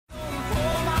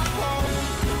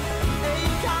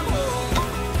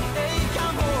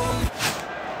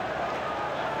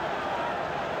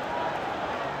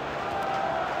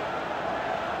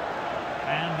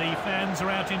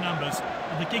players are out in numbers,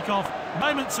 and the kick-off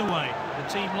moments away. The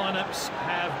team lineups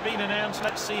have been announced.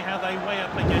 Let's see how they weigh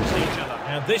up against each other.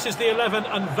 And this is the 11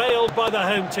 unveiled by the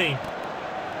home team.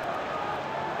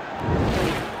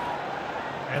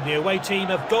 And the away team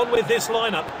have gone with this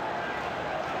lineup.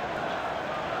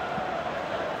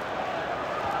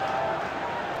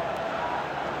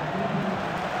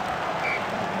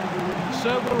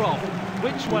 So we're off.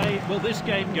 Which way will this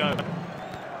game go?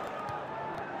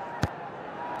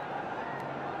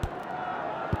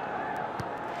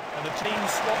 And the team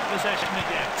swap possession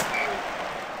again.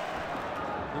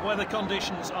 The weather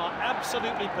conditions are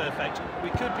absolutely perfect. We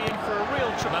could be in for a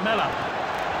real Lamela.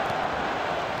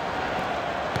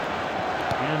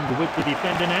 And with the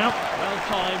defender now. Well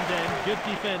timed and good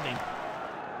defending.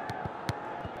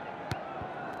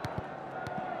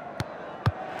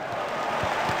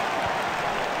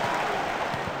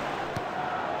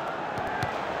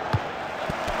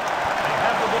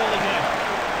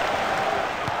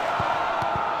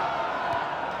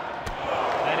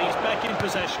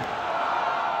 Possession.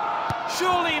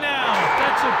 Surely now,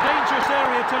 that's a dangerous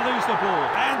area to lose the ball.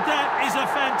 And that is a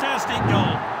fantastic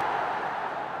goal.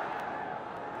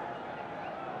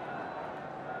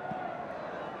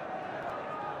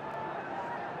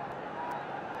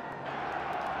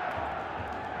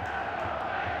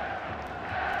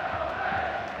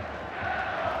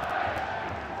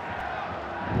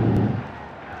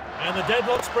 And the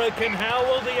deadlock's broken. How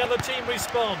will the other team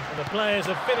respond? And the players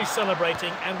have finished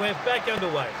celebrating and we're back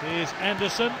underway. Here's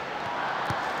Anderson.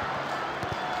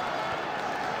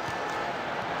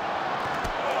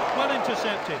 Well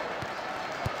intercepted.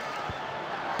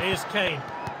 Here's Kane.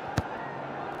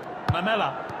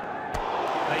 Lamela.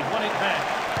 They've won it back.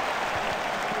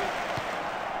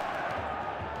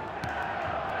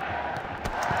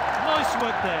 Nice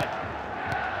work there.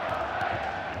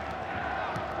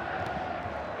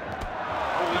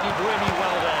 Really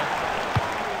well there.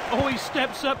 Oh, he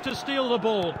steps up to steal the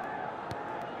ball.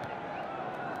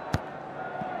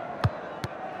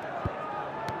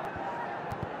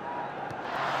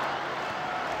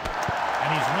 And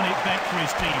he's won it back for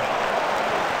his team.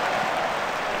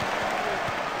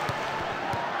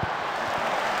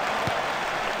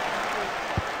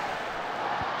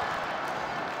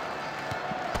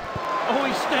 Oh,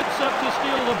 he steps up to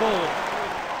steal the ball.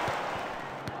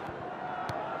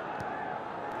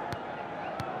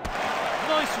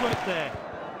 Nice work there.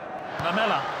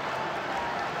 Lamela.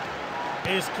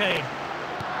 Here's Kane.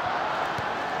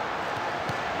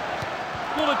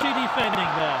 Quality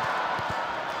defending there.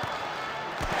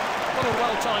 What a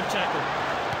well-timed tackle.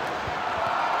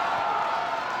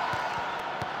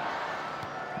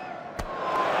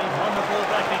 They've won the ball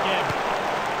back again.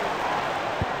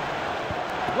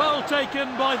 Well taken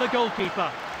by the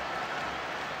goalkeeper.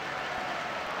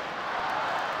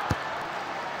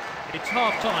 It's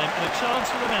half-time and a chance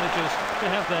for the managers to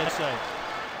have their say.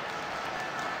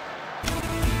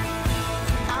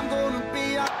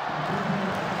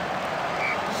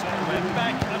 So we're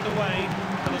back underway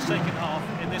for the second half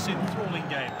in this enthralling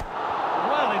game.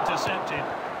 Well intercepted.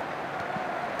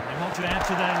 They want to add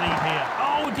to their lead here.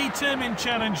 Oh, determined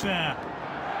challenge there.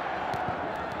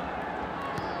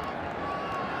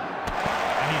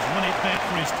 And he's won it back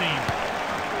for his team.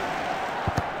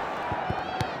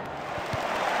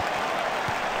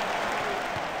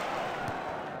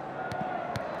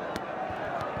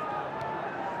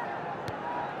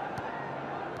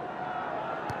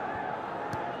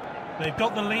 They've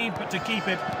got the lead, but to keep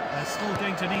it, they're still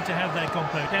going to need to have their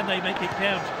compo. Can they make it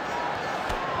count?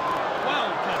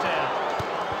 Well cut out.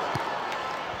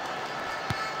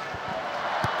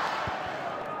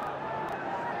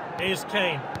 Here's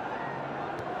Kane.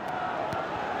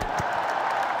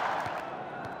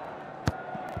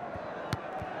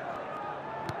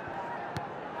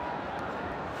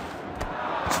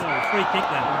 So, free kick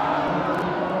then.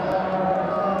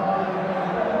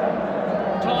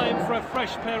 Time for a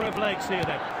fresh pair of legs here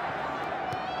then.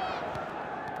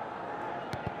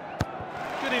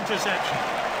 Good interception.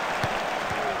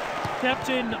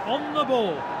 Captain on the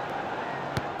ball.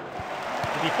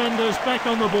 The defenders back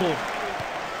on the ball.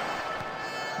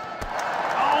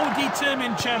 Oh,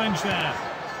 determined challenge there.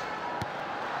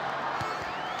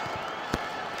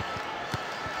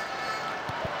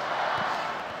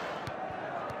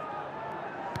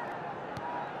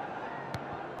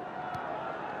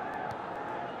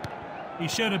 He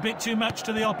showed a bit too much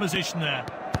to the opposition there.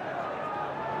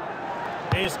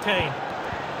 Here's Kane.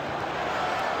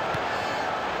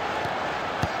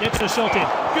 Gets the shot in.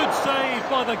 Good save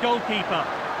by the goalkeeper.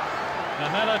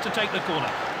 Lamela to take the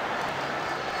corner.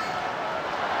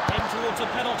 Into towards a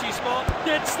penalty spot.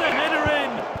 Gets the header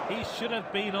in. He should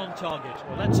have been on target.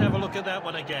 Well, let's have a look at that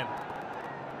one again.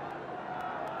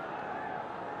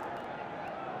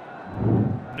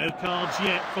 No cards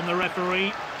yet from the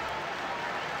referee.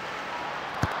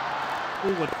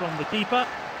 Forward from the keeper.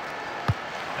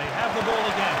 They have the ball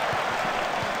again.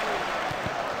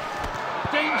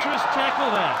 Dangerous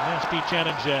tackle there. Nasty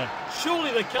challenger.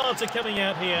 Surely the cards are coming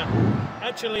out here.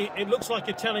 Actually, it looks like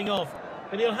a telling off,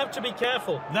 and he'll have to be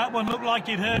careful. That one looked like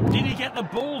it hurt. Did he get the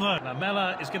ball though?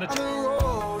 Lamela is going to...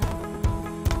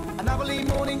 An early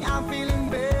morning, I'm feeling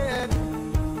bad.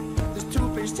 This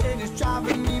two-fish chain is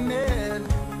driving me mad.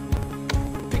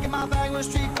 Picking my bag on the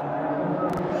street.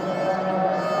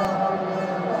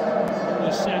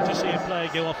 It's sad to see a player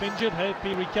go off injured. Hope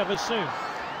he recovers soon.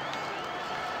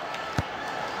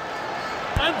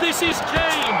 And this is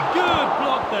Kane. Good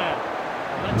block there.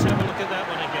 Well, let's have a look at that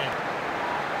one again.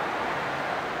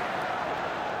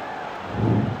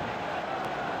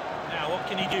 Now, what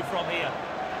can he do from here?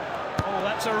 Oh,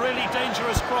 that's a really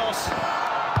dangerous cross.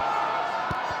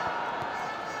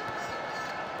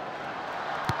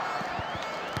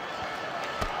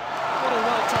 What a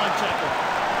well-timed tackle.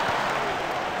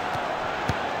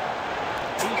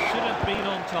 He should have been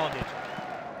on target.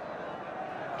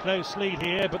 Close lead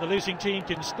here, but the losing team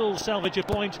can still salvage a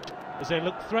point as they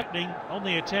look threatening on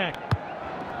the attack.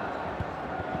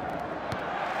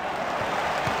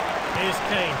 Here's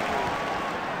Kane.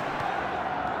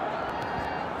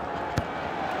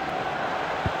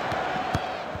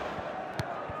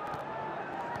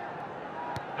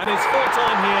 And it's full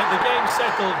time here. The game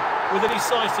settled with a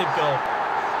decisive goal.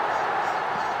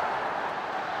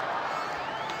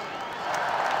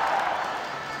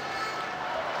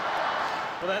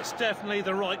 Well, that's definitely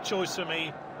the right choice for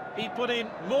me. He put in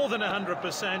more than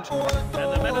 100%, and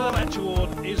the Man of the Match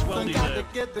award is well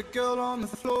deserved. Get the girl on the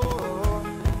floor.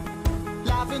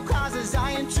 Laughing cries as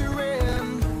I intrude.